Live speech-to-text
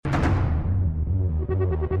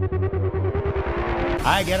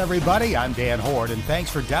Hi again, everybody. I'm Dan Horde, and thanks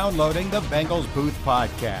for downloading the Bengals Booth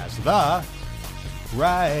Podcast. The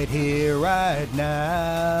Right Here, Right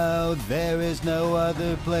Now, there is no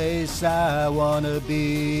other place I want to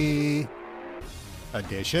be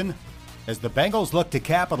edition. As the Bengals look to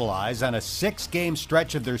capitalize on a 6-game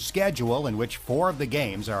stretch of their schedule in which 4 of the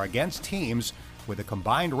games are against teams with a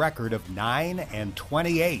combined record of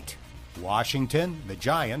 9-28. Washington, the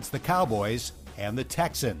Giants, the Cowboys, and the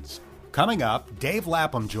Texans. Coming up, Dave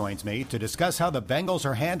Lapham joins me to discuss how the Bengals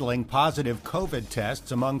are handling positive COVID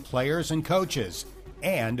tests among players and coaches,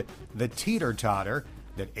 and the teeter-totter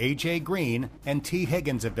that A.J. Green and T.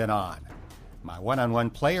 Higgins have been on. My one-on-one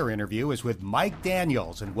player interview is with Mike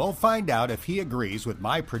Daniels, and we'll find out if he agrees with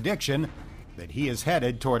my prediction that he is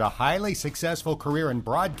headed toward a highly successful career in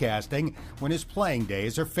broadcasting when his playing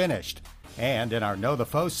days are finished. And in our Know the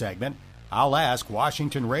Foe segment, I'll ask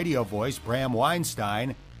Washington radio voice Bram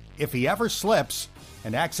Weinstein if he ever slips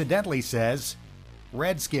and accidentally says,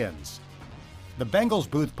 Redskins. The Bengals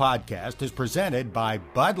Booth Podcast is presented by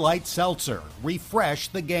Bud Light Seltzer. Refresh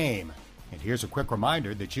the game. And here's a quick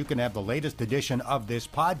reminder that you can have the latest edition of this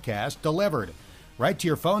podcast delivered right to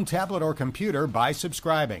your phone, tablet, or computer by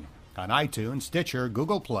subscribing on iTunes, Stitcher,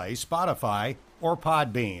 Google Play, Spotify, or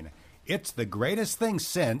Podbean. It's the greatest thing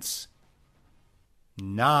since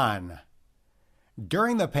none.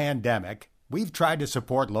 During the pandemic, we've tried to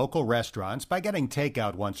support local restaurants by getting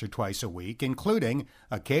takeout once or twice a week, including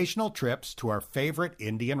occasional trips to our favorite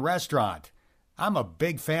Indian restaurant. I'm a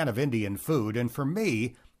big fan of Indian food, and for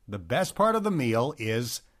me, the best part of the meal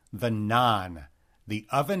is the naan, the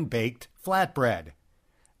oven-baked flatbread.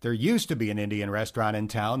 There used to be an Indian restaurant in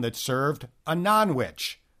town that served a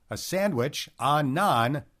naanwich, a sandwich on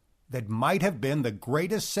naan that might have been the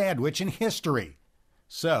greatest sandwich in history.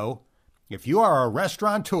 So, if you are a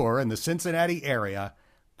restaurateur in the Cincinnati area,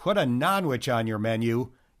 put a naanwich on your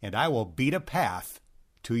menu, and I will beat a path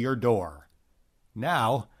to your door.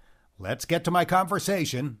 Now, let's get to my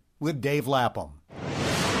conversation with Dave Lapham.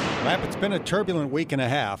 Lap, it's been a turbulent week and a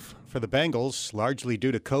half for the Bengals, largely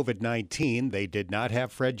due to COVID-19. They did not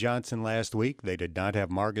have Fred Johnson last week. They did not have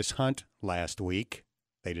Margus Hunt last week.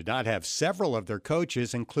 They did not have several of their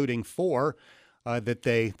coaches, including 4 that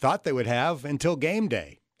they thought they would have until game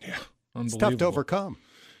day. Yeah. It's tough to overcome.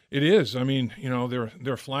 It is. I mean, you know,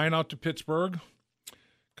 they're flying out to Pittsburgh.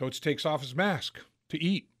 Coach takes off his mask to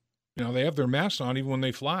eat. You know, they have their masks on even when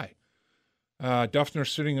they fly.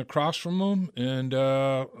 Duffner's sitting across from them, and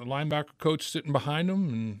a linebacker coach sitting behind them,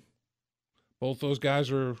 and both those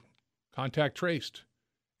guys are contact traced.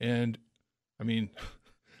 And, I mean,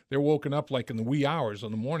 they're woken up like in the wee hours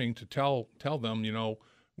in the morning to tell them, you know,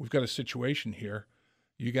 we've got a situation here.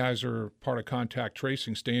 You guys are part of contact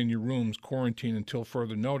tracing. Stay in your rooms, quarantine until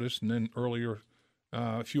further notice. And then earlier,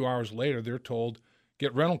 a few hours later, they're told,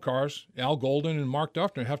 get rental cars. Al Golden and Mark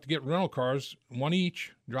Duffner have to get rental cars, one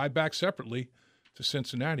each, drive back separately to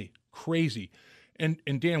Cincinnati. Crazy. And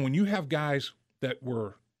Dan, when you have guys that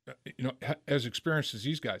were, you know, as experienced as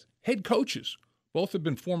these guys, head coaches, both have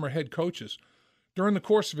been former head coaches, during the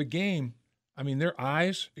course of a game, I mean, their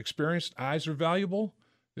experienced eyes are valuable.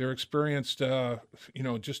 They're experienced, you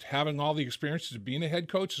know, just having all the experiences of being a head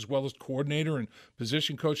coach as well as coordinator and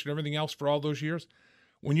position coach and everything else for all those years.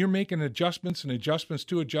 When you're making adjustments as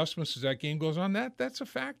that game goes on, that's a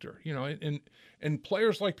factor, you know. And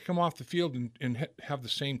players like to come off the field and have the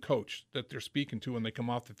same coach that they're speaking to when they come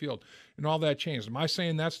off the field, and all that changed. Am I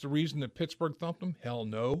saying that's the reason that Pittsburgh thumped them? Hell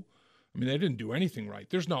no. I mean, they didn't do anything right.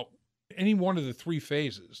 There's no any one of the 3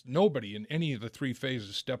 phases. Nobody in any of the 3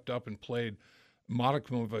 phases stepped up and played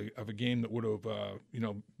modicum of a game that would have, you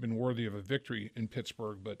know, been worthy of a victory in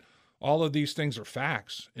Pittsburgh. But all of these things are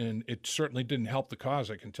facts, and it certainly didn't help the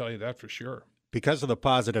cause, I can tell you that for sure. Because of the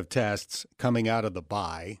positive tests coming out of the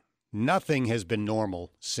bye, nothing has been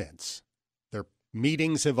normal since. Their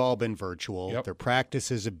meetings have all been virtual. Yep. Their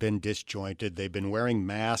practices have been disjointed. They've been wearing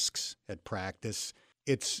masks at practice.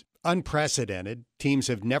 It's unprecedented. Teams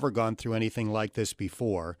have never gone through anything like this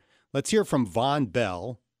before. Let's hear from Von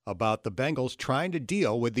Bell about the Bengals trying to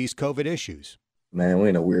deal with these COVID issues. Man, we're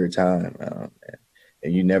in a weird time,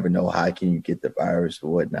 and you never know how can you get the virus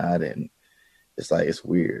or whatnot, and it's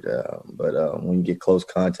weird. But when you get close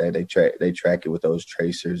contact, they track it with those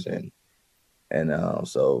tracers, and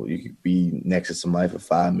so you could be next to somebody for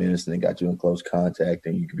 5 minutes, and they got you in close contact,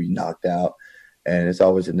 and you could be knocked out, and it's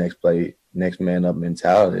always the next play, next man up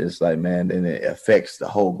mentality. It's like, man, then it affects the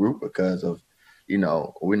whole group because of, you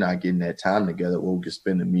know, we're not getting that time together where we can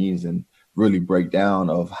spend the meetings and really break down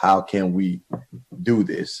of how can we do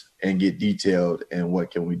this and get detailed and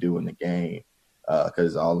what can we do in the game, because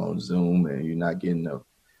it's all on Zoom and you're not getting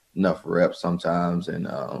enough reps sometimes, and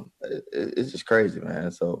it's just crazy,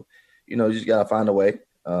 man. So, you just gotta find a way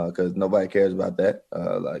because nobody cares about that.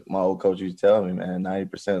 Like my old coach used to tell me, man,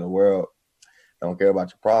 90% of the world don't care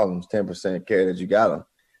about your problems. 10% care that you got them,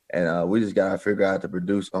 and we just gotta figure out how to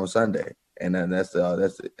produce on Sunday, and then that's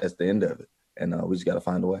the end of it. And we just gotta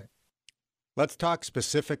find a way. Let's talk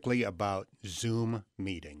specifically about Zoom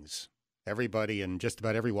meetings. Everybody in just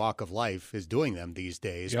about every walk of life is doing them these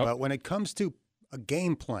days. Yep. But when it comes to a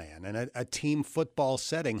game plan and a team football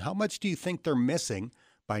setting, how much do you think they're missing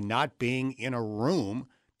by not being in a room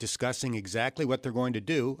discussing exactly what they're going to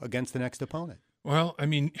do against the next opponent? Well, I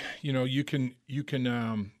mean, you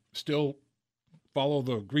can still follow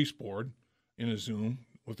the grease board in a Zoom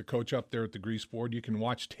with the coach up there at the grease board. You can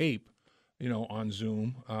watch tape, on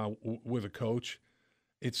Zoom with a coach.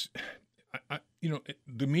 It's,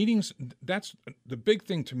 the meetings. That's the big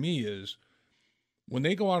thing to me is when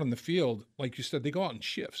they go out on the field, like you said, they go out in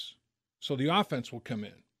shifts. So the offense will come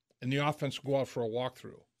in, and the offense will go out for a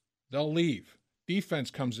walkthrough. They'll leave. Defense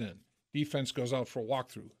comes in. Defense goes out for a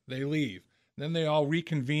walkthrough. They leave. Then they all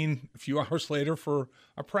reconvene a few hours later for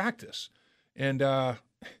a practice. And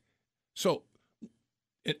so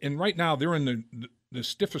right now they're in the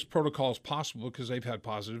stiffest protocols possible because they've had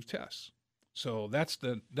positive tests. So that's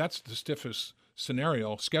the stiffest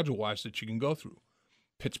scenario schedule-wise that you can go through.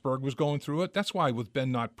 Pittsburgh was going through it. That's why with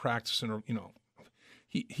Ben not practicing,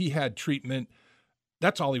 he had treatment.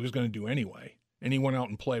 That's all he was going to do anyway. And he went out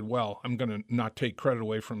and played well. I'm going to not take credit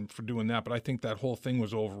away for doing that, but I think that whole thing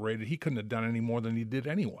was overrated. He couldn't have done any more than he did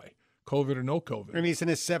anyway, COVID or no COVID. I mean, he's in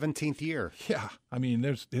his 17th year. Yeah. I mean,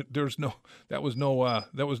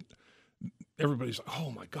 everybody's like,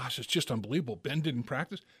 oh my gosh, it's just unbelievable. Ben didn't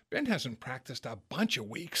practice. Ben hasn't practiced a bunch of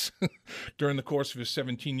weeks during the course of his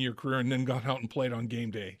 17-year career and then got out and played on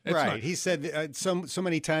game day. He said so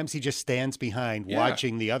many times he just stands behind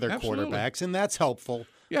watching the other quarterbacks, and that's helpful.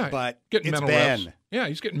 Yeah, but getting it's mental Ben. reps. Yeah,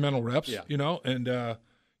 he's getting mental reps, and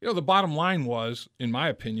the bottom line was, in my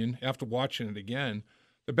opinion, after watching it again,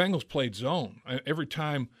 the Bengals played zone. Every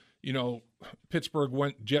time, Pittsburgh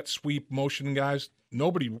went jet sweep motion guys,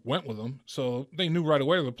 nobody went with them. So they knew right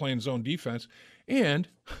away they were playing zone defense. And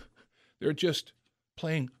they're just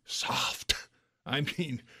playing soft. I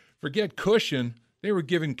mean, forget cushion. They were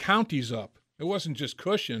giving counties up. It wasn't just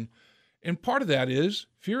cushion. And part of that is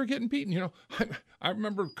fear of getting beaten. I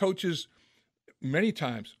remember coaches many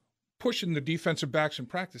times pushing the defensive backs in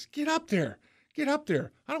practice. Get up there. Get up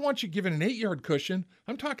there. I don't want you giving an 8-yard cushion.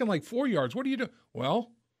 I'm talking like 4 yards. What are you doing?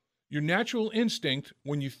 Well, your natural instinct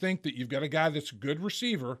when you think that you've got a guy that's a good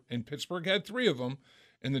receiver, and Pittsburgh had 3 of them,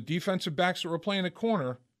 and the defensive backs that were playing at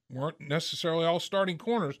corner weren't necessarily all starting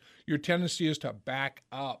corners, your tendency is to back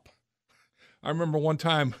up. I remember one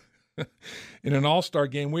time in an all-star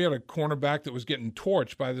game, we had a cornerback that was getting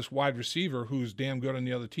torched by this wide receiver who's damn good on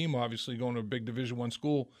the other team, obviously going to a big Division I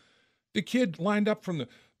school. The kid lined up from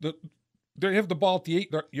they have the ball at the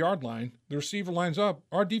 8-yard line. The receiver lines up.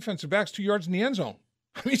 Our defensive back's 2 yards in the end zone.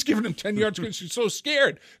 He's giving him 10 yards because he's so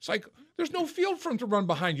scared. It's like, there's no field for him to run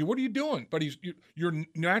behind you. What are you doing? But your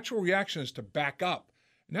natural reaction is to back up.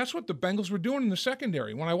 And that's what the Bengals were doing in the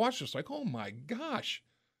secondary. When I watched this, like, oh my gosh.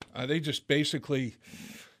 They just basically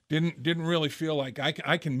didn't really feel like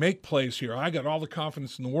I can make plays here. I got all the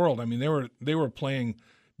confidence in the world. I mean, they were playing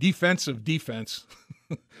defensive defense.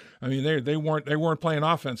 I mean, they weren't playing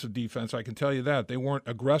offensive defense. I can tell you that. They weren't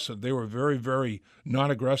aggressive. They were very, very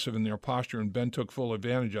non-aggressive in their posture, and Ben took full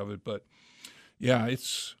advantage of it. But yeah,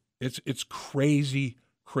 it's crazy,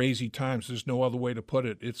 crazy times. There's no other way to put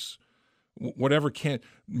it. It's whatever can.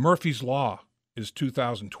 Murphy's Law is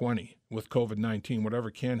 2020 with COVID-19.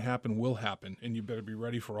 Whatever can happen will happen, and you better be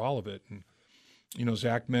ready for all of it. And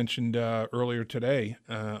Zach mentioned earlier today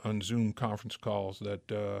on Zoom conference calls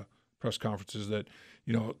that press conferences that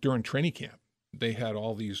during training camp they had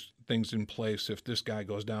all these things in place. If this guy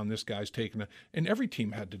goes down, this guy's taking it, and every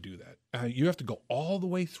team had to do that. You have to go all the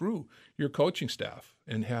way through your coaching staff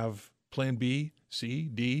and have plan B, C,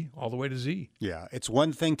 D, all the way to Z. Yeah, it's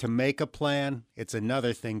one thing to make a plan. It's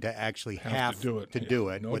another thing to actually have to do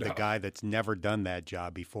it with a guy that's never done that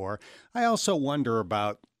job before. I also wonder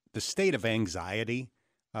about the state of anxiety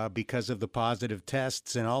because of the positive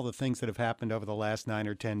tests and all the things that have happened over the last 9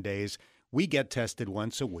 or 10 days. We get tested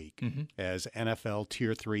once a week as NFL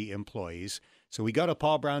Tier 3 employees. So we go to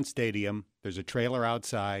Paul Brown Stadium. There's a trailer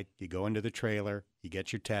outside. You go into the trailer. You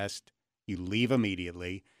get your test. You leave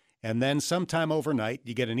immediately. And then sometime overnight,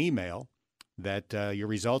 you get an email that your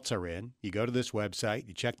results are in. You go to this website.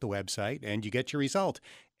 You check the website, and you get your result.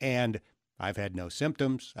 And I've had no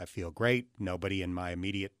symptoms. I feel great. Nobody in my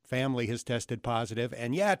immediate family has tested positive.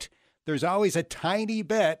 And yet, there's always a tiny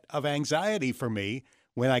bit of anxiety for me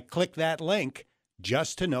when I click that link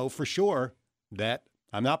just to know for sure that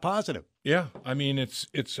I'm not positive. Yeah, I mean, it's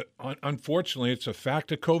unfortunately it's a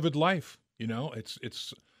fact of COVID life. You know,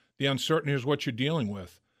 it's the uncertainty is what you're dealing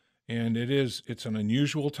with, and it's an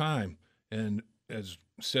unusual time. And as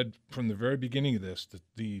said from the very beginning of this,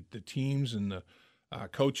 the teams and the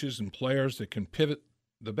coaches and players that can pivot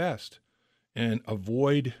the best and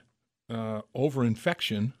avoid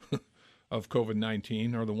over-infection of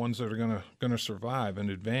COVID-19 are the ones that are gonna survive and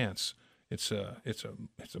advance. It's a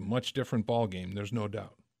much different ball game. There's no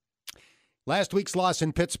doubt. Last week's loss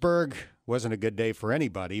in Pittsburgh wasn't a good day for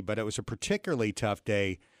anybody, but it was a particularly tough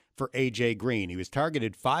day for A.J. Green. He was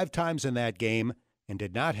targeted 5 times in that game and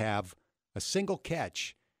did not have a single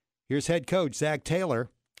catch. Here's head coach Zach Taylor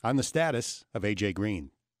on the status of A.J. Green.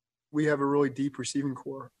 We have a really deep receiving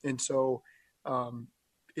core, and so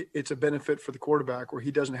it's a benefit for the quarterback where he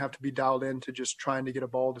doesn't have to be dialed in to just trying to get a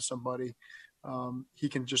ball to somebody. He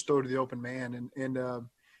can just throw to the open man.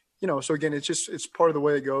 So again, it's part of the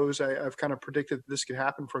way it goes. I've kind of predicted that this could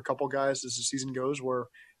happen for a couple guys as the season goes, where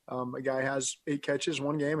a guy has 8 catches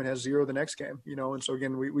one game and has 0 the next game, and so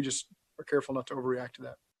again, we just are careful not to overreact to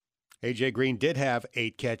that. A.J. Green did have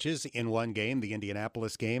 8 catches in one game, the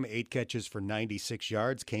Indianapolis game, 8 catches for 96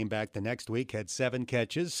 yards, came back the next week, had 7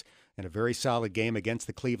 catches, and a very solid game against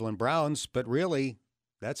the Cleveland Browns, but really,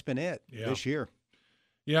 that's been it this year.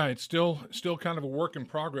 Yeah, it's still kind of a work in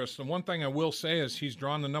progress. The one thing I will say is he's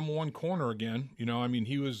drawn the number 1 corner again.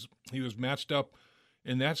 He was matched up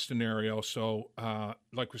in that scenario. So,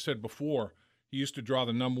 like we said before, he used to draw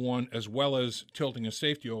the number 1 as well as tilting a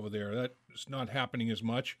safety over there. That's not happening as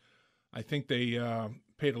much. I think they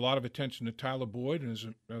paid a lot of attention to Tyler Boyd,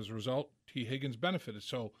 and as a result, T. Higgins benefited.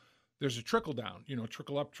 So there's a trickle down,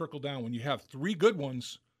 trickle up, trickle down. When you have 3 good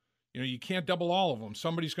ones, you can't double all of them.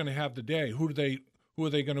 Somebody's going to have the day. Who are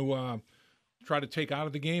they going to try to take out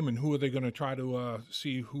of the game, and who are they going to try to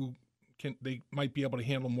see who they might be able to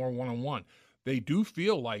handle more one-on-one?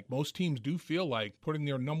 Most teams do feel like putting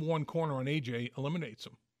their number 1 corner on AJ eliminates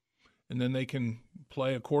them, and then they can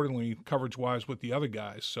play accordingly coverage-wise with the other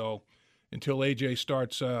guys. So until AJ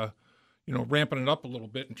starts, ramping it up a little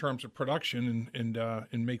bit in terms of production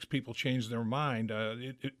and makes people change their mind,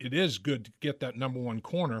 it is good to get that number 1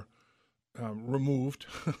 corner removed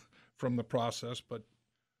from the process, but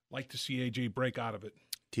like to see AJ break out of it.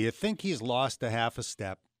 Do you think he's lost a half a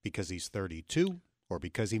step because he's 32 or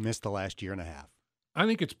because he missed the last year and a half? I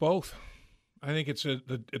think it's both. I think it's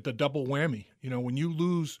the double whammy. When you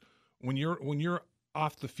lose, when you're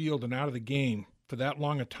off the field and out of the game for that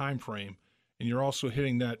long a time frame, and you're also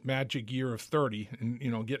hitting that magic year of 30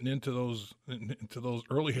 and getting into those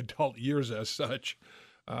early adult years as such,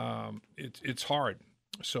 it's hard.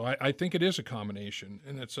 So I think it is a combination,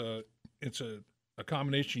 and it's a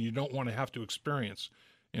combination you don't want to have to experience.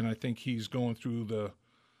 And I think he's going through the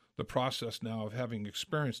process now of having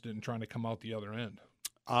experienced it and trying to come out the other end.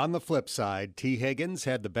 On the flip side, T. Higgins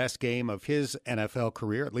had the best game of his NFL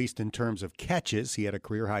career, at least in terms of catches. He had a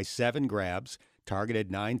career-high 7 grabs,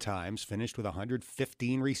 targeted 9 times, finished with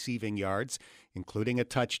 115 receiving yards, including a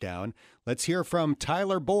touchdown. Let's hear from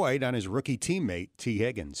Tyler Boyd on his rookie teammate, T.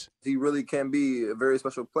 Higgins. He really can be a very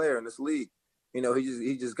special player in this league.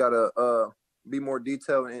 He just got to be more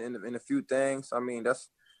detailed in a few things. I mean, that's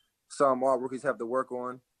something all rookies have to work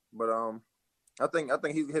on. But I think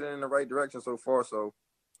he's heading in the right direction so far. So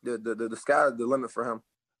the sky is the limit for him.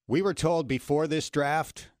 We were told before this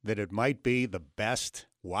draft that it might be the best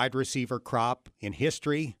wide receiver crop in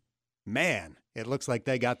history. Man, it looks like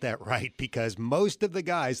they got that right, because most of the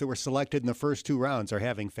guys that were selected in the first 2 rounds are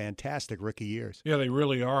having fantastic rookie years. Yeah, they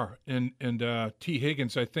really are. And T.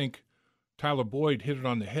 Higgins, I think Tyler Boyd hit it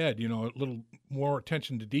on the head. A little more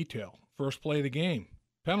attention to detail. First play of the game,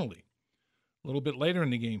 penalty. A little bit later in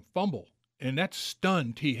the game, fumble. And that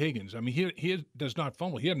stunned T. Higgins. I mean, he does not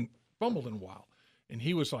fumble. He hadn't fumbled in a while. And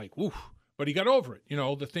he was like, oof. But he got over it.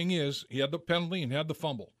 The thing is, he had the penalty and had the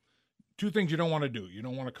fumble. 2 things you don't want to do. You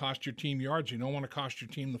don't want to cost your team yards. You don't want to cost your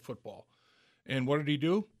team the football. And what did he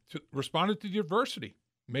do? Responded to the adversity.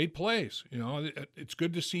 Made plays. It's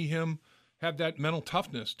good to see him have that mental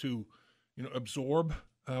toughness to, absorb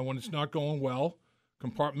when it's not going well,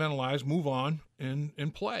 compartmentalize, move on,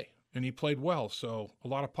 and play. And he played well, so a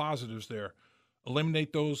lot of positives there.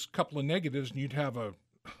 Eliminate those couple of negatives, and you'd have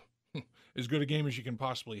as good a game as you can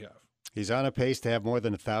possibly have. He's on a pace to have more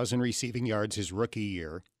than 1,000 receiving yards his rookie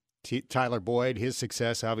year. Tyler Boyd, his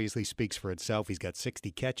success obviously speaks for itself. He's got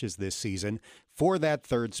 60 catches this season for that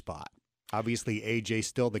 3rd spot. Obviously, AJ's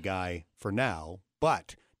still the guy for now,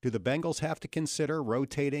 but Do the Bengals have to consider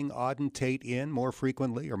rotating Auden Tate in more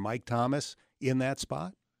frequently or Mike Thomas in that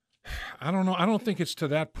spot? I don't know. I don't think it's to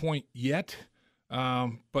that point yet.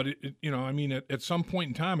 But, at some point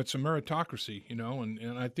in time, it's a meritocracy,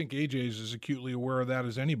 and I think AJ is as acutely aware of that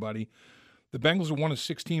as anybody. The Bengals are one of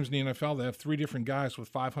 6 teams in the NFL that have 3 different guys with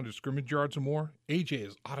 500 scrimmage yards or more. AJ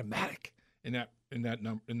is automatic in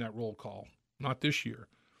that roll call. Not this year.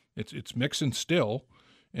 It's Mixon still,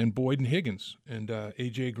 and Boyd and Higgins, and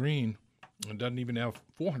AJ Green doesn't even have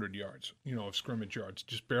 400 yards, of scrimmage yards,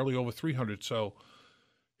 just barely over 300. So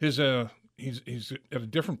he's at a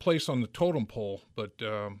different place on the totem pole. But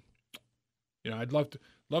I'd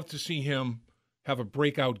love to see him have a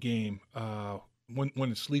breakout game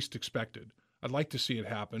when it's least expected. I'd like to see it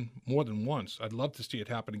happen more than once. I'd love to see it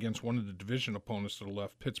happen against one of the division opponents to the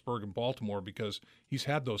left, Pittsburgh and Baltimore, because he's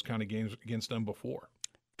had those kind of games against them before.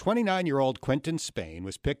 29-year-old Quinton Spain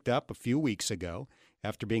was picked up a few weeks ago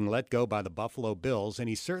after being let go by the Buffalo Bills, and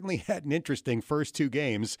he certainly had an interesting first 2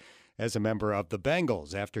 games as a member of the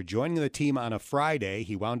Bengals. After joining the team on a Friday,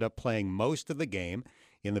 he wound up playing most of the game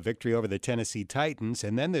in the victory over the Tennessee Titans,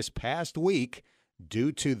 and then this past week,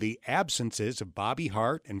 due to the absences of Bobby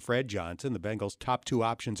Hart and Fred Johnson, the Bengals' top 2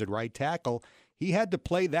 options at right tackle, he had to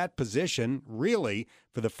play that position, really,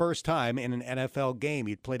 for the first time in an NFL game.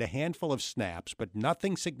 He'd played a handful of snaps, but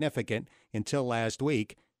nothing significant until last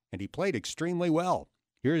week, and he played extremely well.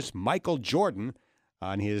 Here's Michael Jordan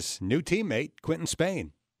on his new teammate, Quinton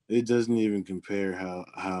Spain. It doesn't even compare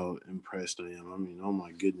how impressed I am. I mean, oh,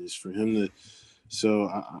 my goodness, for him to – so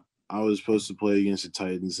I was supposed to play against the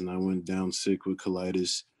Titans, and I went down sick with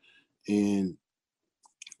colitis. And,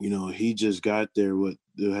 he just got there.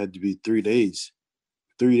 There had to be 3 days.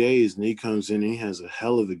 3 days, and he comes in and he has a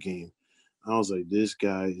hell of a game. I was like, this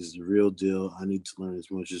guy is the real deal. I need to learn as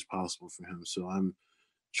much as possible from him. So I'm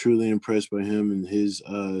truly impressed by him and his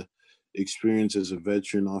experience as a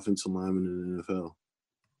veteran offensive lineman in the NFL.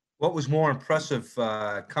 What was more impressive,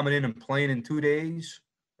 coming in and playing in 2 days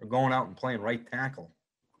or going out and playing right tackle?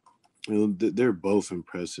 They're both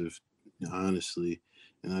impressive, honestly.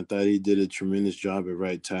 And I thought he did a tremendous job at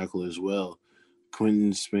right tackle as well.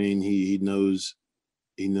 Quinton Spain, he knows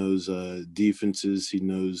defenses. He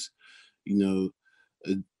knows, the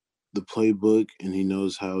playbook, and he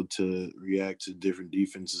knows how to react to different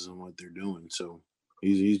defenses and what they're doing. So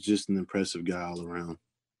he's just an impressive guy all around.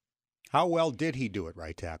 How well did he do at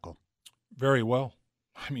right tackle? Very well.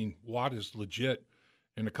 I mean, Watt is legit.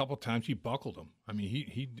 And a couple of times he buckled him. I mean,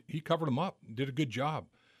 he covered him up, did a good job.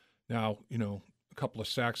 Now, a couple of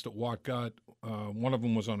sacks that Watt got, one of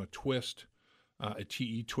them was on a twist, a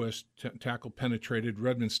TE twist, tackle penetrated.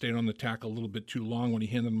 Redmond stayed on the tackle a little bit too long when he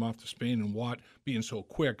handed him off to Spain, and Watt, being so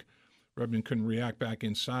quick, Redmond couldn't react back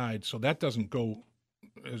inside. So that doesn't go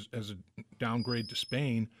as a downgrade to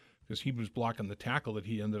Spain, because he was blocking the tackle that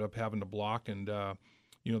he ended up having to block. And,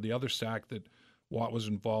 the other sack that Watt was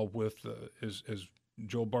involved with is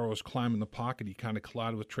Joe Burrow was climbing the pocket. He kind of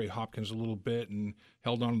collided with Trey Hopkins a little bit and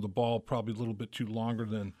held on to the ball probably a little bit too longer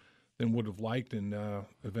than would have liked, and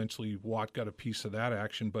eventually Watt got a piece of that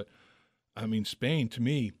action. But, I mean, Spain, to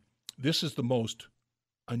me, this is the most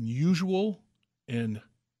unusual and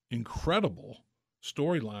incredible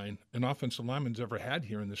storyline an offensive lineman's ever had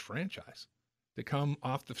here in this franchise. To come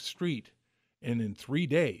off the street and in 3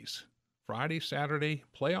 days, Friday, Saturday,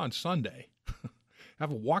 play on Sunday,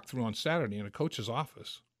 have a walkthrough on Saturday in a coach's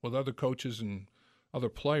office with other coaches and other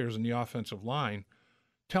players in the offensive line,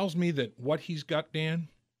 tells me that what he's got, Dan,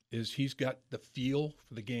 is he's got the feel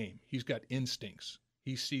for the game. He's got instincts.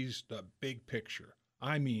 He sees the big picture.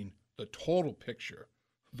 I mean, the total picture,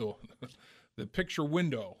 the picture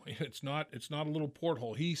window. It's not a little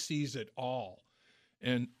porthole. He sees it all.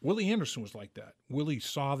 And Willie Anderson was like that. Willie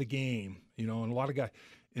saw the game, and a lot of guys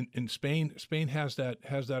in Spain has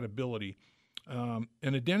that ability. And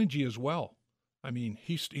Adeniji as well. I mean,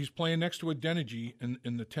 he's playing next to Adeniji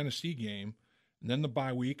in the Tennessee game, and then the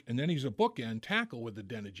bye week, and then he's a bookend tackle with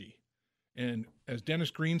Adeniji. And as Dennis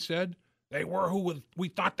Green said, they were who we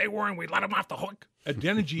thought they were, and we let them off the hook.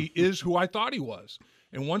 Adeniji is who I thought he was.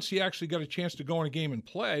 And once he actually got a chance to go in a game and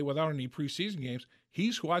play without any preseason games,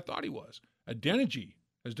 he's who I thought he was. Adeniji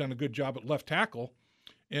has done a good job at left tackle.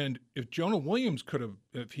 And if Jonah Williams could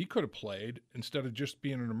have played instead of just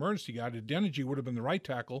being an emergency guy, Adeniji would have been the right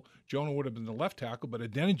tackle. Jonah would have been the left tackle, but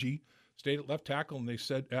Adeniji stayed at left tackle, and they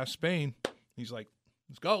said, ask Spain. He's like,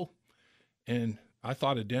 let's go. And I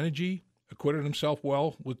thought Adeniji acquitted himself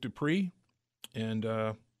well with Dupree, and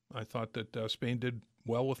I thought that Spain did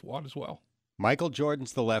well with Watt as well. Michael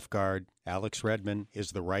Jordan's the left guard. Alex Redmond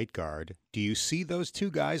is the right guard. Do you see those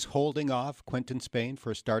two guys holding off Quinton Spain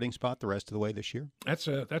for a starting spot the rest of the way this year? That's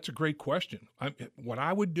a great question. What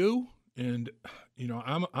I would do, and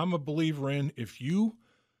I'm a believer in, if you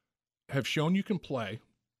have shown you can play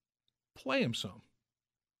him some.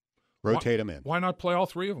 Rotate them in. Why not play all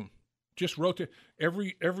three of them? Just rotate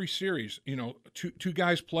every series. Two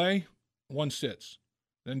guys play, one sits,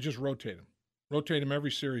 then just rotate them. Rotate them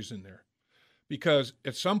every series in there. Because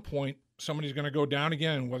at some point, somebody's going to go down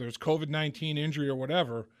again, whether it's COVID-19 injury or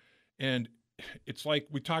whatever. And it's like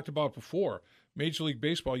we talked about before, Major League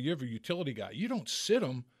Baseball, you have a utility guy. You don't sit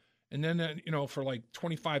him and then, for like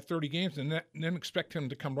 25, 30 games and then expect him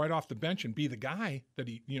to come right off the bench and be the guy that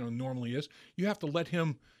he, normally is. You have to let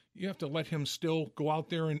him still go out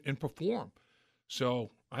there and perform.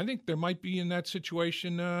 So I think there might be in that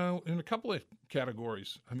situation in a couple of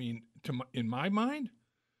categories. I mean, in my mind,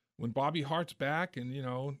 when Bobby Hart's back and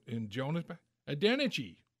Jonah's back,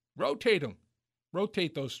 Adeniji, rotate them.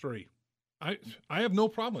 Rotate those three. I have no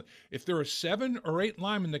problem. If there are 7 or 8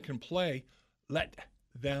 linemen that can play, let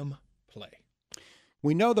them play.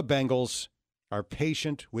 We know the Bengals are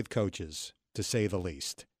patient with coaches, to say the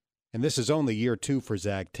least. And this is only year 2 for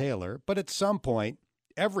Zach Taylor, but at some point,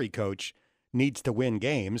 every coach needs to win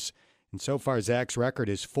games. And so far, Zach's record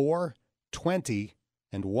is 4-20-1.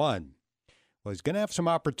 Well, he's going to have some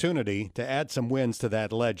opportunity to add some wins to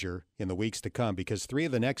that ledger in the weeks to come because 3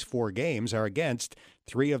 of the next 4 games are against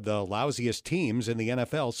 3 of the lousiest teams in the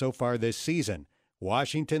NFL so far this season.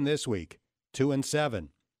 Washington this week, 2-7.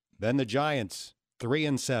 Then the Giants,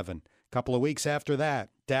 3-7. A couple of weeks after that,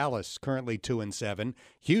 Dallas, currently 2-7.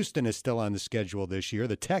 Houston is still on the schedule this year.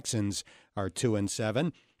 The Texans are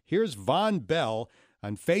 2-7. Here's Von Bell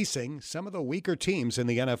on facing some of the weaker teams in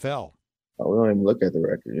the NFL. We don't even look at the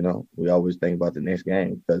record, We always think about the next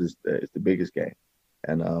game because it's the biggest game.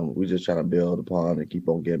 And we're just trying to build upon and keep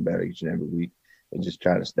on getting better each and every week and just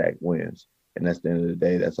trying to stack wins. And that's the end of the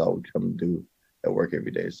day. That's all we come to do at work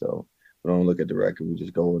every day. So we don't look at the record. We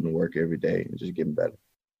just go into work every day and just getting better.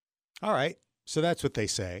 All right. So that's what they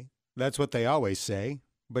say. That's what they always say.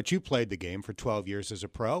 But you played the game for 12 years as a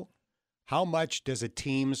pro. How much does a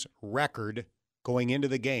team's record going into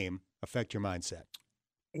the game affect your mindset?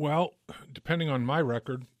 Well, depending on my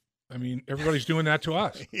record, I mean, everybody's doing that to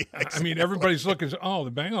us. Yeah, exactly. I mean, everybody's looking, the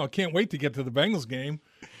Bengals, I can't wait to get to the Bengals game.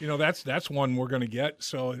 That's one we're going to get.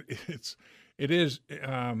 So it is,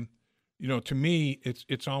 to me,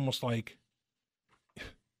 it's almost like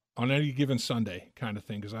on any given Sunday kind of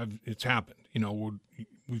thing, because it's happened.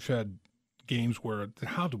 We've had games where,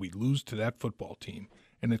 how do we lose to that football team?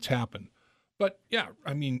 And it's happened. But, yeah,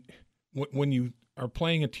 I mean, when you are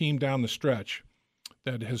playing a team down the stretch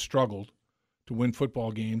that has struggled to win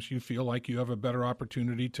football games, you feel like you have a better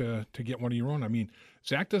opportunity to get one of your own. I mean,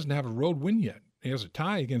 Zach doesn't have a road win yet. He has a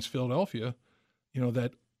tie against Philadelphia.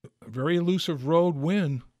 That very elusive road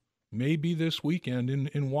win may be this weekend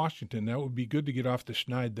in Washington. That would be good to get off the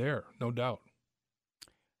schneid there, no doubt.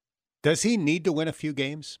 Does he need to win a few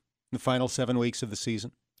games in the final 7 weeks of the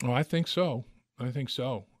season? Oh, I think so. It's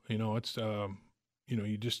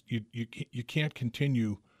you can't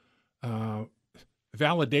continue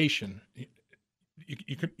validation.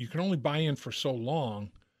 You can only buy in for so long.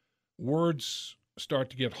 Words start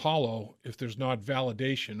to get hollow if there's not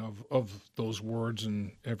validation of those words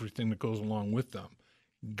and everything that goes along with them.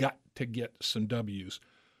 Got to get some W's.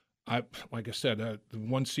 Like I said, the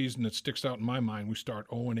one season that sticks out in my mind, we start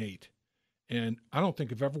 0-8. And I don't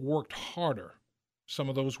think I've ever worked harder some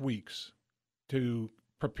of those weeks to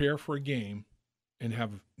prepare for a game and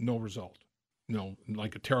have no result,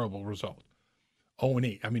 like a terrible result.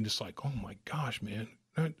 0-8. I mean, it's like, oh my gosh, man,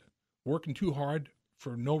 working too hard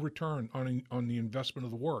for no return on the investment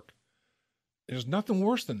of the work. There's nothing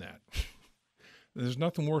worse than that. There's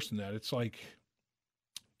nothing worse than that. It's like,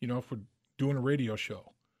 if we're doing a radio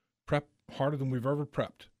show, prep harder than we've ever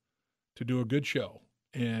prepped to do a good show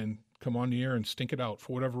and come on the air and stink it out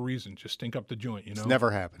for whatever reason, just stink up the joint, It's never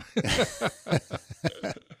happened.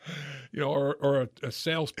 Or a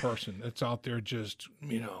salesperson that's out there just,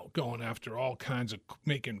 going after all kinds of,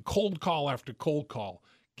 making cold call after cold call.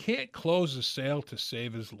 Can't close a sale to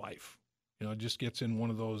save his life. Just gets in one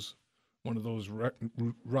of those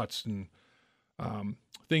ruts. And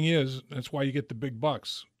thing is, that's why you get the big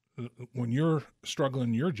bucks. When you're struggling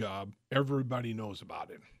in your job, everybody knows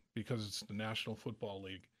about it because it's the National Football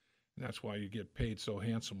League. And that's why you get paid so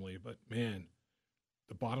handsomely. But, man,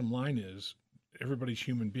 the bottom line is everybody's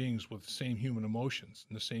human beings with the same human emotions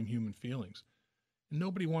and the same human feelings. And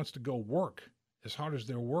nobody wants to go work as hard as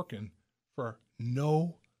they're working for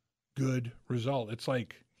no good result. It's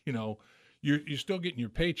like, you're still getting your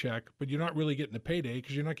paycheck, but you're not really getting the payday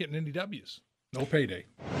because you're not getting any W's. No payday.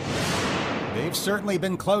 They've certainly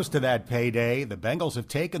been close to that payday. The Bengals have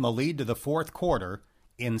taken the lead to the fourth quarter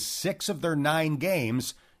in 6 of their 9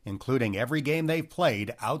 games, including every game they've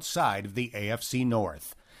played outside of the AFC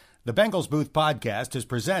North. The Bengals Booth Podcast is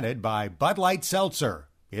presented by Bud Light Seltzer.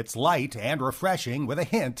 It's light and refreshing with a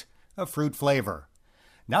hint of fruit flavor.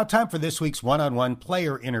 Now time for this week's one-on-one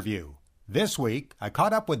player interview. This week, I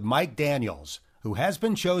caught up with Mike Daniels, who has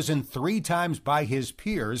been chosen 3 times by his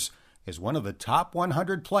peers as one of the top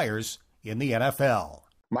 100 players in the NFL.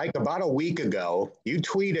 Mike, about a week ago, you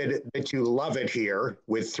tweeted that you love it here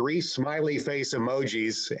with 3 smiley face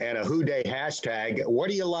emojis and a Who Dey hashtag. What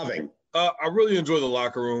are you loving? I really enjoy the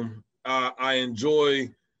locker room. I enjoy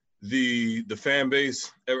the fan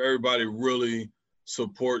base. Everybody really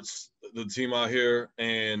supports the team out here,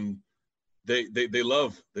 and they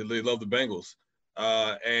love the Bengals.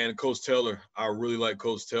 And Coach Taylor, I really like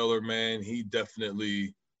Coach Taylor, man. He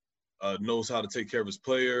definitely knows how to take care of his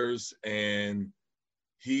players, and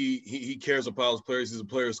he cares about his players. He's a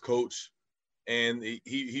player's coach, and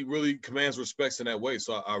he really commands respect in that way.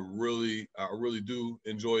 So I really do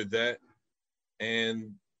enjoy that,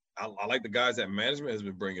 and I like the guys that management has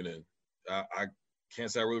been bringing in. I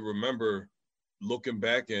can't say I really remember looking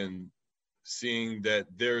back and seeing that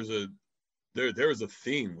there is a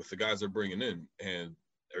theme with the guys they're bringing in, and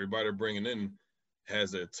everybody they're bringing in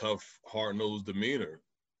has a tough, hard-nosed demeanor.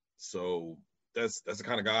 So that's the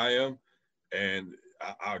kind of guy I am, and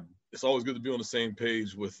it's always good to be on the same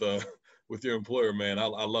page with your employer, man. I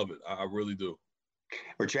love it. I really do.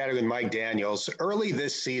 We're chatting with Mike Daniels. Early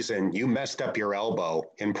this season, you messed up your elbow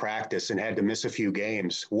in practice and had to miss a few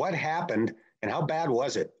games. What happened, and how bad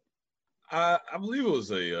was it? I believe it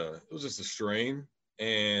was just a strain,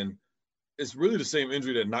 and it's really the same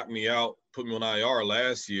injury that knocked me out, put me on IR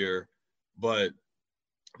last year, but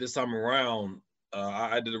this time around,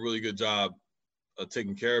 I did a really good job of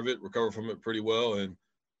taking care of it, recovered from it pretty well, and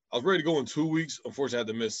I was ready to go in 2 weeks. Unfortunately, I had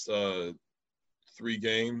to miss 3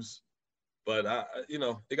 games, but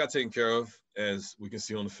it got taken care of, as we can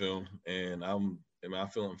see on the film, and I'm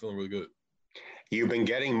feeling really good. You've been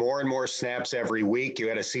getting more and more snaps every week. You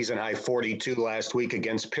had a season-high 42 last week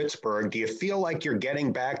against Pittsburgh. Do you feel like you're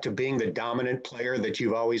getting back to being the dominant player that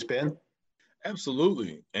you've always been?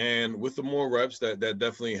 Absolutely, and with the more reps, that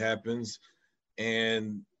definitely happens.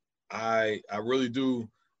 And I really do.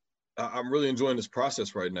 I'm really enjoying this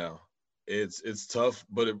process right now. It's tough,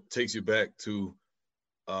 but it takes you back to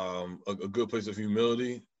a good place of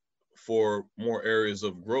humility for more areas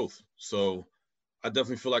of growth. So I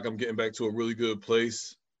definitely feel like I'm getting back to a really good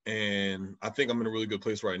place, and I think I'm in a really good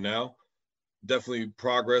place right now. Definitely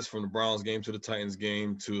progress from the Browns game to the Titans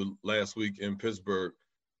game to last week in Pittsburgh.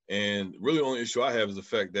 And really the only issue I have is the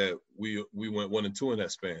fact that we went 1-2 in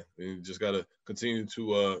that span. You just got to continue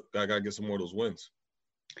to gotta get some more of those wins.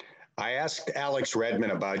 I asked Alex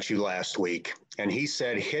Redmond about you last week, and he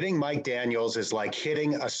said hitting Mike Daniels is like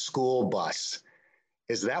hitting a school bus.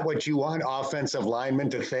 Is that what you want offensive linemen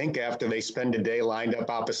to think after they spend a day lined up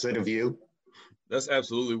opposite of you? That's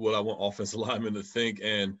absolutely what I want offensive linemen to think.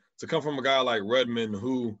 And to come from a guy like Redmond,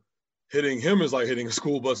 who hitting him is like hitting a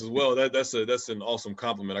school bus as well, that's an awesome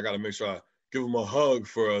compliment. I got to make sure I give him a hug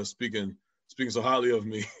for speaking so highly of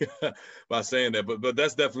me by saying that. But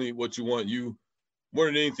that's definitely what you want. You, more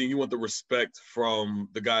than anything, you want the respect from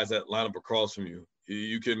the guys that line up across from you.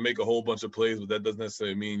 You can make a whole bunch of plays, but that doesn't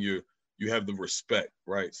necessarily mean you have the respect,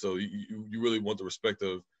 right? So you really want the respect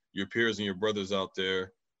of your peers and your brothers out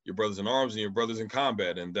there, your brothers in arms and your brothers in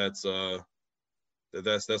combat, and that's what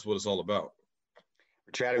it's all about.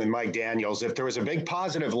 We're chatting with Mike Daniels. If there was a big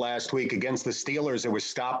positive last week against the Steelers, it was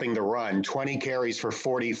stopping the run, 20 carries for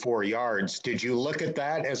 44 yards. Did you look at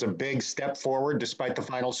that as a big step forward despite the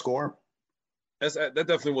final score? That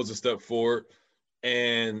definitely was a step forward.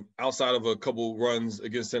 And outside of a couple runs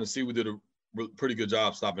against Tennessee, we did a pretty good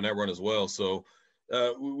job stopping that run as well. So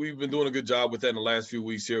we've been doing a good job with that in the last few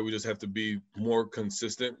weeks here. We just have to be more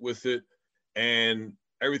consistent with it, and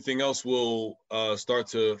everything else will start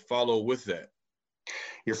to follow with that.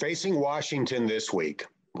 You're facing Washington this week,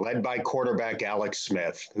 led by quarterback Alex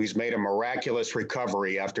Smith, who's made a miraculous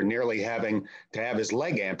recovery after nearly having to have his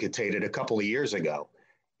leg amputated a couple of years ago.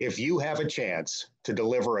 If you have a chance to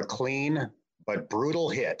deliver a clean but brutal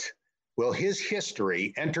hit, will his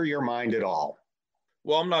history enter your mind at all?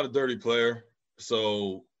 Well, I'm not a dirty player,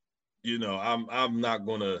 so I'm not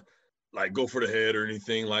gonna go for the head or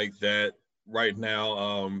anything like that right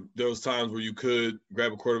now. There was times where you could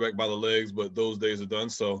grab a quarterback by the legs, but those days are done.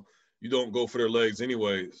 So you don't go for their legs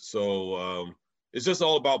anyway. So it's just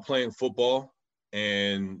all about playing football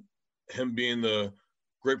and him being the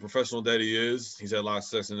great professional that he is, he's had a lot of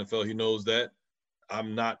success in the NFL. He knows that.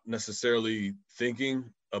 I'm not necessarily thinking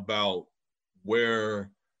about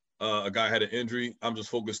where a guy had an injury. I'm just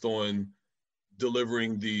focused on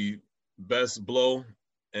delivering the best blow,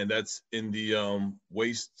 and that's in the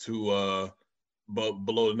waist to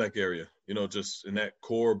below the neck area. Just in that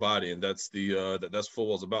core body, and that's that's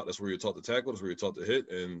football's about. That's where you're taught to tackle. That's where you're taught to hit,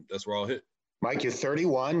 and that's where I'll hit. Mike, you're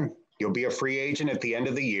 31. You'll be a free agent at the end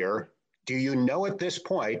of the year. Do you know at this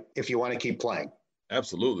point if you want to keep playing?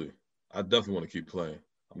 Absolutely. I definitely want to keep playing.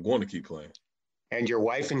 I'm going to keep playing. And your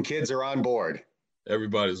wife and kids are on board?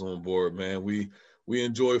 Everybody's on board, man. We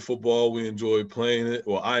enjoy football. We enjoy playing it.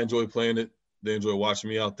 Well, I enjoy playing it. They enjoy watching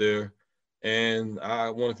me out there. And I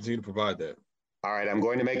want to continue to provide that. All right, I'm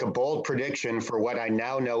going to make a bold prediction for what I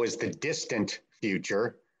now know is the distant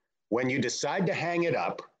future. When you decide to hang it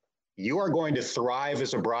up, you are going to thrive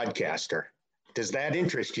as a broadcaster. Does that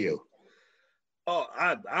interest you? Oh,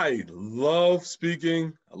 I love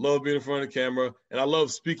speaking. I love being in front of the camera, and I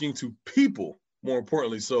love speaking to people, more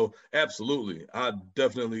importantly. So absolutely, I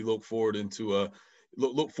definitely look forward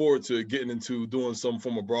to getting into doing some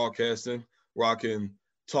form of broadcasting where I can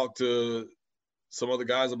talk to some other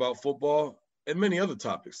guys about football and many other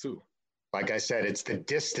topics too. Like I said, it's the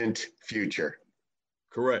distant future.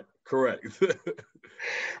 Correct.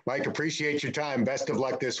 Mike, appreciate your time. Best of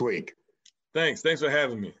luck this week. Thanks for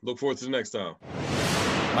having me. Look forward to the next time.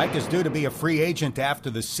 Mike is due to be a free agent after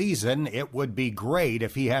the season. It would be great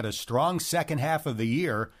if he had a strong second half of the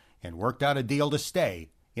year and worked out a deal to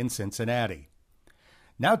stay in Cincinnati.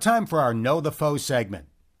 Now time for our Know the Foe segment.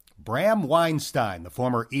 Bram Weinstein, the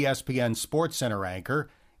former ESPN SportsCenter anchor,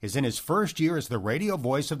 is in his first year as the radio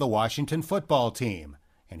voice of the Washington football team,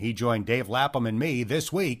 and he joined Dave Lapham and me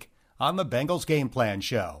this week on the Bengals Game Plan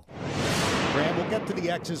Show. Bram, we'll get to the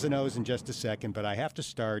X's and O's in just a second, but I have to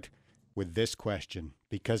start with this question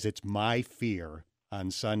because it's my fear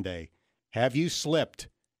on Sunday. Have you slipped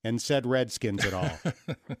and said Redskins at all?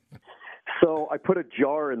 So I put a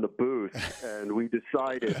jar in the booth, and we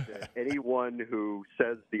decided that anyone who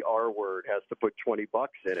says the R word has to put $20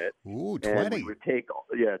 in it. Ooh, 20. And we would take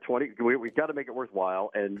 20. We've got to make it worthwhile,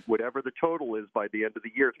 and whatever the total is by the end of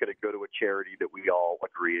the year, it's going to go to a charity that we all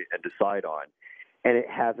agree and decide on. And it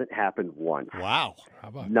hasn't happened once. Wow. How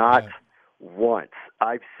about Not that? once.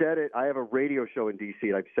 I've said it. I have a radio show in D.C.,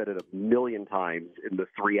 and I've said it a million times in the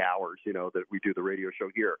 3 hours, that we do the radio show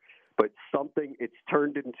here. But somehow it's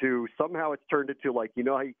turned into like,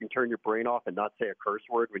 how you can turn your brain off and not say a curse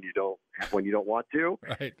word when you don't want to.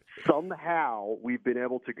 Right. Somehow we've been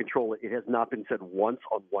able to control it. It has not been said once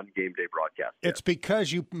on one game day broadcast. It's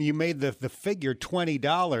because you made the figure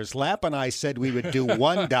 $20. Lap and I said we would do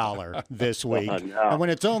 $1 this week. No. And when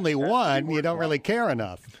it's only one, you don't really care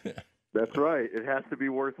enough. That's right. It has to be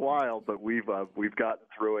worthwhile, but we've gotten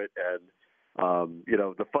through it. And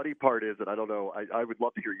the funny part is that I don't know. I would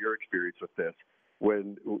love to hear your experience with this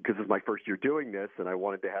because this is my first year doing this, and I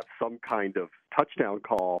wanted to have some kind of touchdown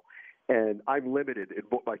call, and I'm limited in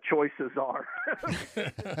what my choices are.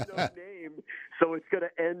 There's no name, so it's going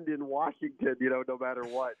to end in Washington, no matter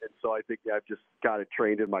what. And so I think I've just got it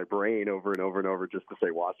trained in my brain over and over and over just to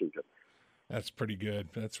say Washington. That's pretty good.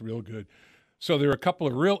 That's real good. So there are a couple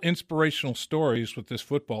of real inspirational stories with this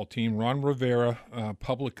football team. Ron Rivera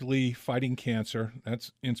publicly fighting cancer.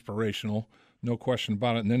 That's inspirational, no question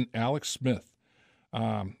about it. And then Alex Smith.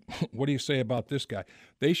 What do you say about this guy?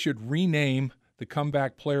 They should rename the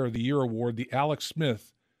Comeback Player of the Year award the Alex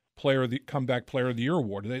Smith Comeback Player of the Year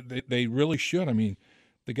award. They really should. I mean,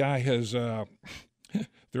 the guy has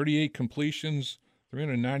 38 completions,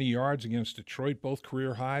 390 yards against Detroit, both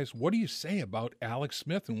career highs. What do you say about Alex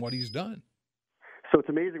Smith and what he's done? So it's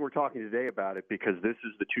amazing we're talking today about it because this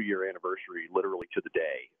is the 2-year anniversary, literally to the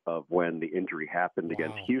day, of when the injury happened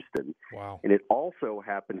against Houston. Wow. And it also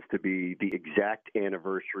happens to be the exact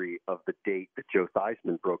anniversary of the date that Joe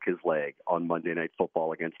Theismann broke his leg on Monday Night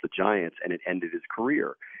Football against the Giants, and it ended his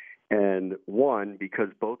career. And one, because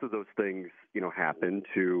both of those things, happened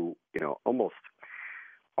to, almost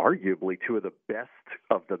arguably two of the best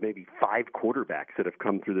of the maybe 5 quarterbacks that have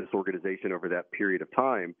come through this organization over that period of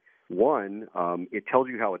time. One, it tells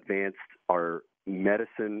you how advanced our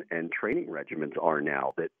medicine and training regimens are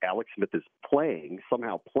now, that Alex Smith is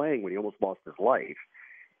somehow playing when he almost lost his life.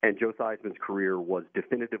 And Joe Theismann's career was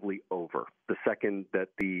definitively over the second that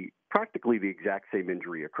practically the exact same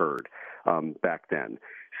injury occurred back then.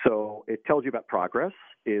 So it tells you about progress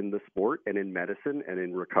in the sport and in medicine and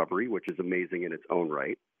in recovery, which is amazing in its own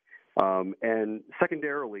right. And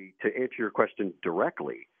secondarily, to answer your question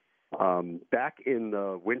directly, Back in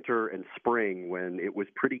the winter and spring, when it was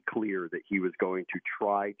pretty clear that he was going to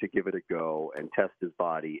try to give it a go and test his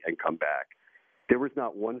body and come back, there was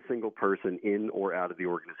not one single person in or out of the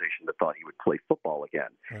organization that thought he would play football again.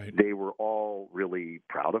 Right. They were all really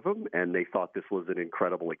proud of him, and they thought this was an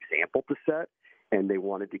incredible example to set, and they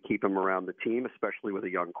wanted to keep him around the team, especially with a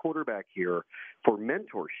young quarterback here, for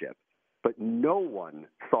mentorship. But no one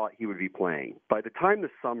thought he would be playing. By the time the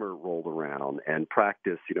summer rolled around and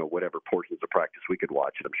practice, whatever portions of practice we could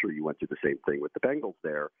watch, and I'm sure you went through the same thing with the Bengals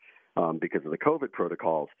there, because of the COVID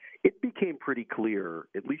protocols, it became pretty clear,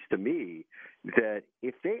 at least to me, that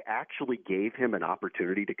if they actually gave him an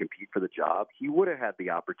opportunity to compete for the job, he would have had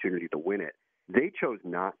the opportunity to win it. They chose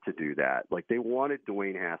not to do that. Like, they wanted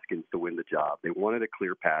Dwayne Haskins to win the job. They wanted a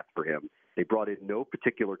clear path for him. They brought in no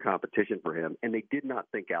particular competition for him, and they did not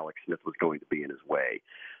think Alex Smith was going to be in his way.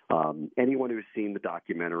 Anyone who's seen the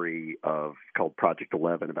documentary called Project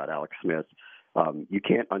 11 about Alex Smith, you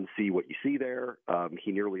can't unsee what you see there.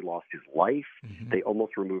 He nearly lost his life. Mm-hmm. They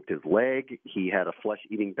almost removed his leg. He had a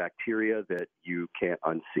flesh-eating bacteria that you can't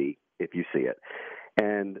unsee if you see it.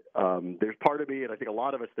 And there's part of me, and I think a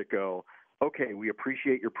lot of us, that go, okay, we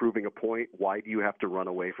appreciate your proving a point. Why do you have to run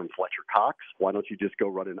away from Fletcher Cox? Why don't you just go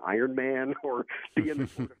run an Ironman or be in the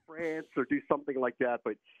Tour de France or do something like that?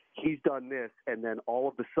 But he's done this, and then all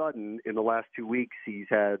of a sudden, in the last 2 weeks, he's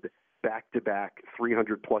had back-to-back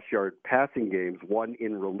 300-plus yard passing games, one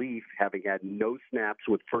in relief, having had no snaps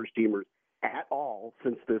with first-teamers at all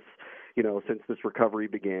since this recovery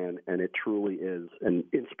began. And it truly is an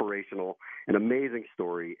inspirational, an amazing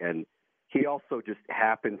story. And he also just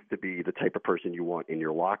happens to be the type of person you want in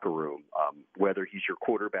your locker room, whether he's your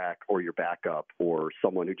quarterback or your backup or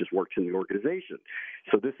someone who just works in the organization.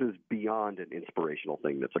 So this is beyond an inspirational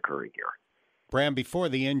thing that's occurring here. Bram, before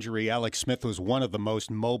the injury, Alex Smith was one of the most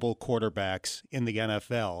mobile quarterbacks in the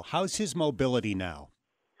NFL. How's his mobility now?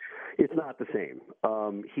 It's not the same.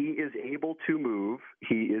 He is able to move.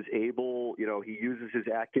 He is able, he uses his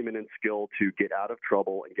acumen and skill to get out of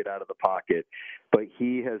trouble and get out of the pocket, but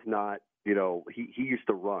he has not, he used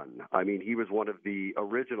to run. I mean, he was one of the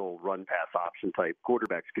original run-pass option type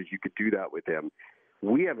quarterbacks because you could do that with him.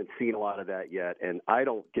 We haven't seen a lot of that yet, and I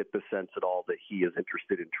don't get the sense at all that he is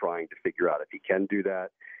interested in trying to figure out if he can do that.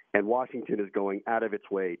 And Washington is going out of its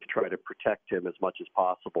way to try to protect him as much as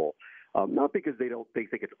possible. Not because they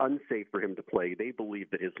think it's unsafe for him to play. They believe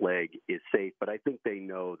that his leg is safe, but I think they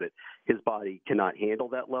know that his body cannot handle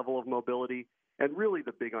that level of mobility. And really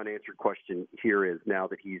the big unanswered question here is, now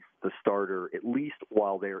that he's the starter, at least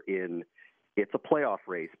while they're in, it's a playoff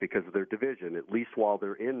race because of their division, at least while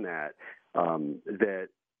they're in that, that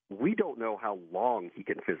we don't know how long he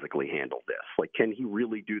can physically handle this. Like, can he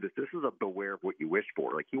really do this? This is a beware of what you wish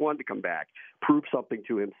for. Like, he wanted to come back, prove something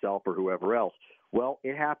to himself or whoever else. Well,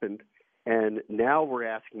 it happened. And now we're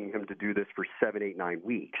asking him to do this for 7, 8, 9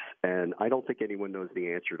 weeks. And I don't think anyone knows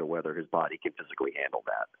the answer to whether his body can physically handle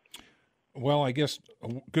that. Well, I guess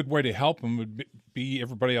a good way to help him would be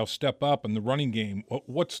everybody else step up in the running game.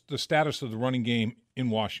 What's the status of the running game in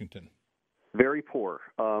Washington? Very poor,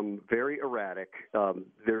 very erratic.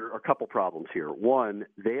 There are a couple problems here. One,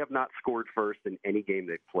 they have not scored first in any game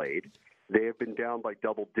they've played. They have been down by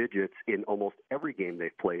double digits in almost every game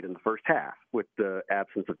they've played in the first half, with the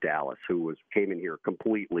absence of Dallas, who came in here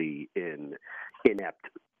completely inept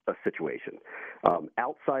a situation.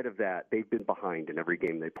 Outside of that, they've been behind in every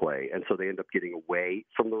game they play, and so they end up getting away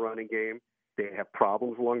from the running game. They have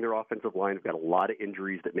problems along their offensive line. They've got a lot of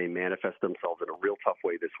injuries that may manifest themselves in a real tough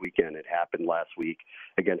way this weekend. It happened last week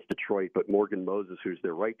against Detroit, but Morgan Moses, who's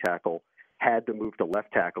their right tackle, had to move to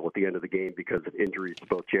left tackle at the end of the game because of injuries to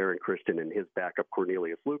both Jaron Christian and his backup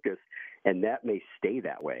Cornelius Lucas, and that may stay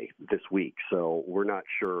that way this week. So we're not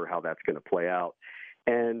sure how that's going to play out.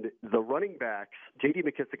 And the running backs, J.D.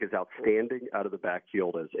 McKissic is outstanding out of the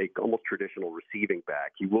backfield as a almost traditional receiving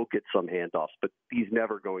back. He will get some handoffs, but he's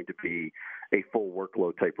never going to be a full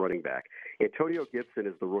workload type running back. Antonio Gibson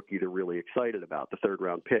is the rookie they're really excited about, the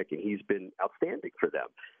third-round pick, and he's been outstanding for them.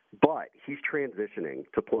 But he's transitioning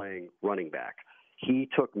to playing running back. He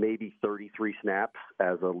took maybe 33 snaps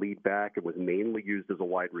as a lead back and was mainly used as a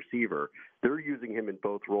wide receiver. They're using him in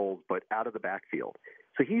both roles, but out of the backfield.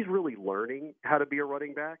 So he's really learning how to be a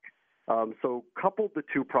running back. So couple the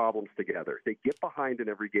two problems together. They get behind in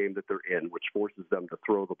every game that they're in, which forces them to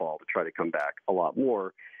throw the ball to try to come back a lot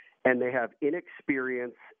more. And they have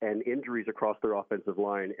inexperience and injuries across their offensive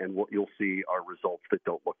line, and what you'll see are results that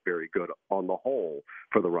don't look very good on the whole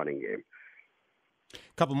for the running game.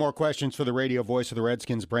 A couple more questions for the radio voice of the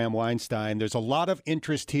Redskins, Bram Weinstein. There's a lot of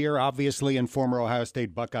interest here, obviously, in former Ohio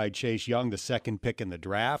State Buckeye Chase Young, the second pick in the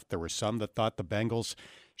draft. There were some that thought the Bengals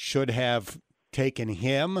should have taken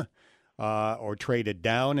him or traded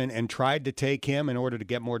down and tried to take him in order to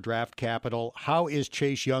get more draft capital. How is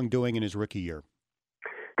Chase Young doing in his rookie year?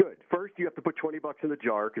 Good. First, you have to put $20 in the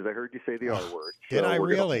jar because I heard you say the R word. Did I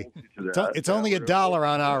really? It's only $1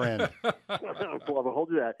 on our end. Well, I'll hold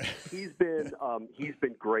you that. He's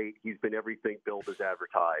been great. He's been everything Bill has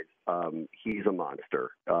advertised. He's a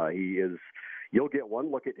monster. He is. You'll get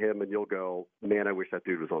one look at him and you'll go, man, I wish that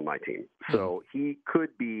dude was on my team. So he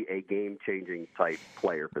could be a game-changing type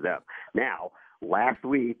player for them. Now, last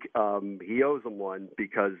week, he owes them one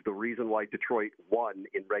because the reason why Detroit won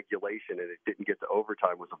in regulation and it didn't get to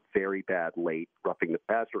overtime was a very bad late roughing the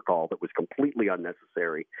passer call that was completely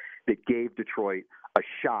unnecessary that gave Detroit a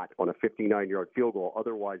shot on a 59-yard field goal.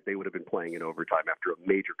 Otherwise, they would have been playing in overtime after a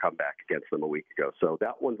major comeback against them a week ago. So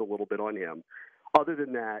that one's a little bit on him. Other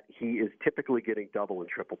than that, he is typically getting double and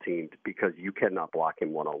triple teamed because you cannot block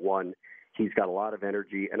him one-on-one. He's got a lot of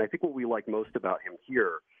energy. And I think what we like most about him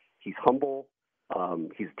here, he's humble.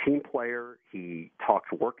 He's a team player. He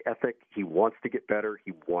talks work ethic. He wants to get better.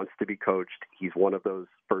 He wants to be coached. He's one of those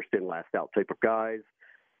first in, last out type of guys.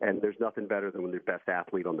 And there's nothing better than when the best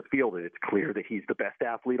athlete on the field, and it's clear that he's the best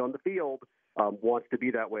athlete on the field, wants to be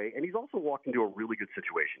that way. And he's also walked into a really good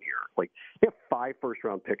situation here. Like, they have 5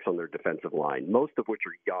 first-round picks on their defensive line, most of which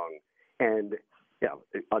are young. And,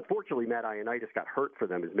 unfortunately, Matt Ioannidis got hurt for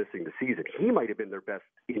them, is missing the season. He might have been their best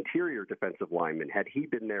interior defensive lineman. Had he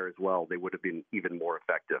been there as well, they would have been even more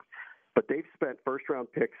effective. But they've spent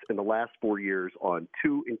first-round picks in the last 4 years on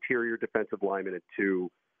 2 interior defensive linemen and 2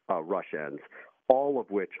 rush ends, all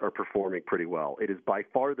of which are performing pretty well. It is by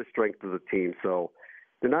far the strength of the team, so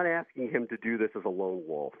they're not asking him to do this as a lone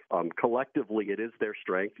wolf. Collectively, it is their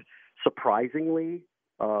strength. Surprisingly,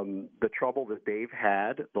 the trouble that they've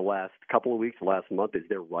had the last couple of weeks, the last month, is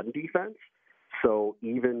their run defense. So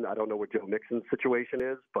even, I don't know what Joe Mixon's situation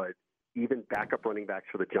is, but even backup running backs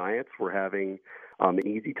for the Giants were having an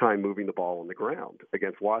easy time moving the ball on the ground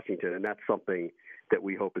against Washington, and that's something that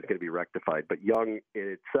we hope is going to be rectified. But Young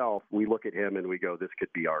in itself, we look at him and we go, this could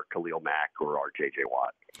be our Khalil Mack or our J.J.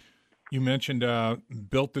 Watt. You mentioned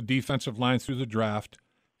built the defensive line through the draft.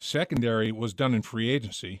 Secondary was done in free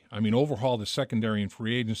agency. I mean, overhaul the secondary in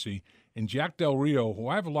free agency. And Jack Del Rio, who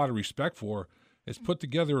I have a lot of respect for, has put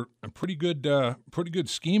together a pretty good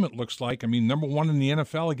scheme, it looks like. I mean, number 1 in the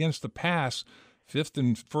NFL against the pass, 5th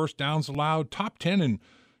in first downs allowed, top 10 in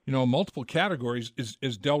multiple categories.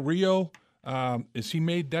 Is Del Rio? Has he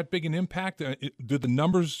made that big an impact? Do the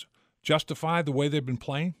numbers justify the way they've been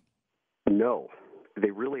playing? No, they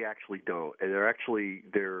really actually don't, and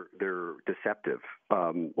they're deceptive.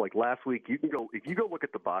 Like last week, if you go look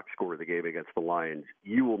at the box score of the game against the Lions,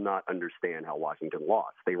 you will not understand how Washington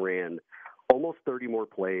lost. They ran almost 30 more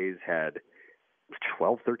plays, had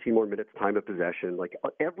 12, 13 more minutes time of possession. Like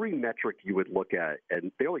every metric you would look at,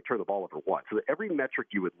 and they only turned the ball over once. So every metric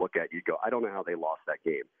you would look at, you'd go, I don't know how they lost that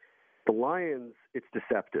game. The Lions, it's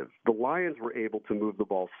deceptive. The Lions were able to move the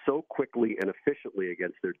ball so quickly and efficiently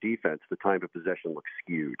against their defense, the time of possession looks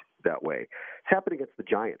skewed that way. It's happened against the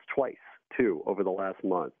Giants twice, too, over the last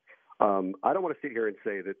month. I don't want to sit here and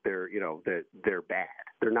say that they're bad.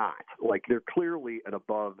 They're not. Like, they're clearly an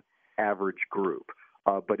above-average group.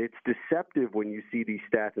 But it's deceptive when you see these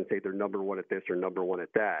stats and say they're number 1 at this or number 1 at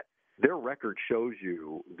that. Their record shows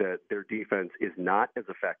you that their defense is not as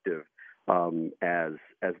effective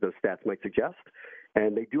as those stats might suggest.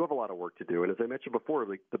 And they do have a lot of work to do. And as I mentioned before,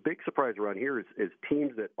 like the big surprise around here is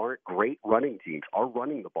teams that aren't great running teams are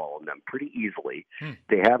running the ball on them pretty easily.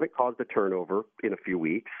 They haven't caused a turnover in a few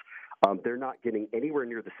weeks. They're not getting anywhere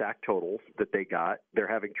near the sack totals that they got. They're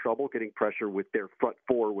having trouble getting pressure with their front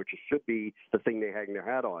 4, which should be the thing they hang their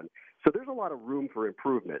hat on. So there's a lot of room for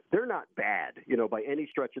improvement. They're not bad, by any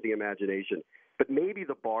stretch of the imagination. But maybe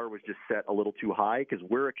the bar was just set a little too high because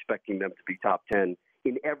we're expecting them to be top 10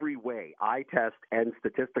 in every way, eye test and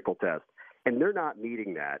statistical test. And they're not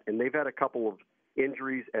meeting that. And they've had a couple of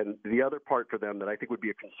injuries. And the other part for them that I think would be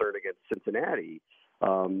a concern against Cincinnati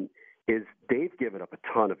is they've given up a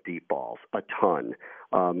ton of deep balls, a ton.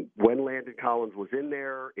 When Landon Collins was in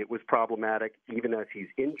there, it was problematic. Even as he's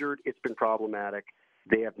injured, it's been problematic.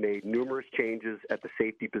 They have made numerous changes at the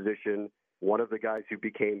safety position. One of the guys who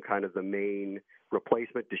became kind of the main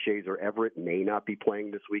replacement, DeShazer Everett, may not be playing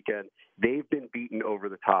this weekend. They've been beaten over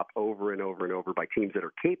the top over and over and over by teams that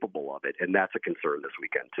are capable of it, and that's a concern this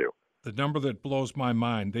weekend too. The number that blows my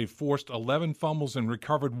mind, they forced 11 fumbles and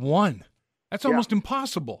recovered 1. That's almost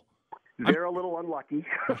impossible. They're a little unlucky.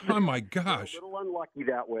 Oh, my gosh. They're a little unlucky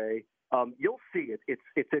that way. You'll see it.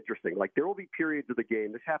 It's interesting. Like, there will be periods of the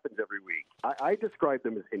game. This happens every week. I describe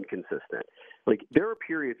them as inconsistent. Like, there are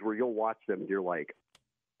periods where you'll watch them and you're like,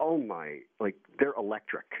 oh my, like they're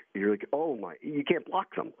electric. You're like, oh my, you can't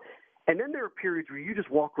block them. And then there are periods where you just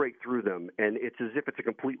walk right through them, and it's as if it's a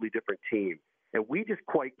completely different team. And we just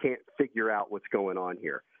quite can't figure out what's going on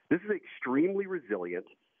here. This is extremely resilient.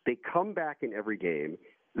 They come back in every game.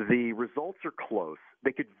 The results are close.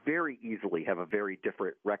 They could very easily have a very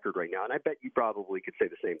different record right now, and I bet you probably could say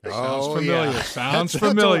the same thing. Sounds familiar. Yeah. Sounds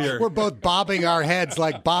familiar. We're both bobbing our heads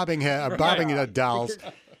like bobbing dolls.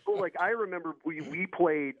 Because, well, like I remember we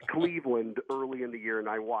played Cleveland early in the year, and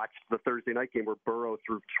I watched the Thursday night game where Burrow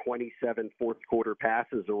threw 27 fourth-quarter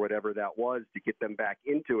passes or whatever that was to get them back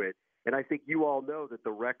into it. And I think you all know that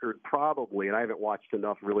the record probably, and I haven't watched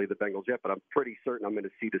enough really the Bengals yet, but I'm pretty certain I'm going to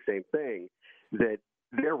see the same thing, that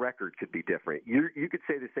their record could be different. You could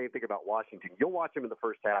say the same thing about Washington. You'll watch them in the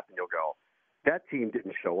first half and you'll go, that team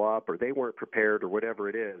didn't show up or they weren't prepared or whatever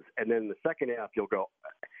it is. And then in the second half, you'll go,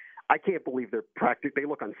 I can't believe they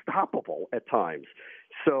look unstoppable at times.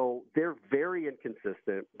 So they're very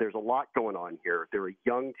inconsistent. There's a lot going on here. They're a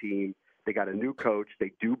young team. They got a new coach.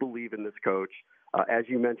 They do believe in this coach. As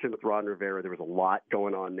you mentioned with Ron Rivera, there was a lot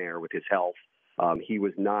going on there with his health. He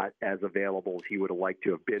was not as available as he would have liked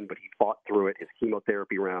to have been, but he fought through it. His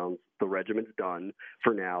chemotherapy rounds, the regimen's done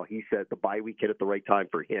for now. He said the bye week hit at the right time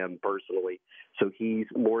for him personally, so he's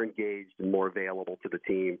more engaged and more available to the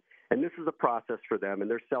team. And this is a process for them, and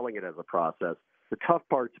they're selling it as a process. The tough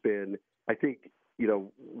part's been, I think,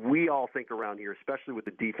 we all think around here, especially with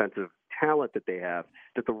the defensive talent that they have,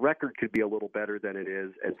 that the record could be a little better than it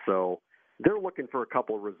is, and so they're looking for a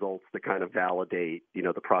couple of results to kind of validate,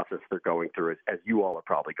 the process they're going through, as you all are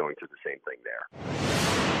probably going through the same thing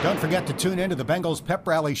there. Don't forget to tune into the Bengals Pep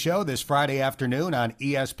Rally Show this Friday afternoon on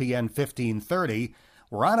ESPN 1530.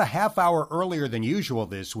 We're on a half hour earlier than usual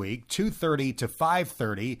this week, 2:30 to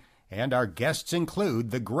 5:30, and our guests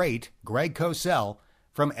include the great Greg Cosell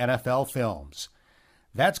from NFL Films.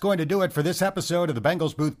 That's going to do it for this episode of the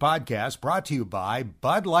Bengals Booth Podcast, brought to you by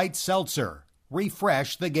Bud Light Seltzer.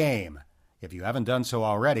 Refresh the game. If you haven't done so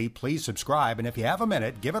already, please subscribe, and if you have a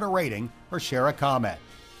minute, give it a rating or share a comment.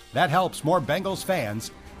 That helps more Bengals fans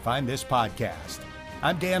find this podcast.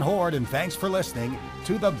 I'm Dan Hoard, and thanks for listening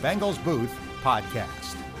to the Bengals Booth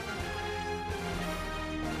Podcast.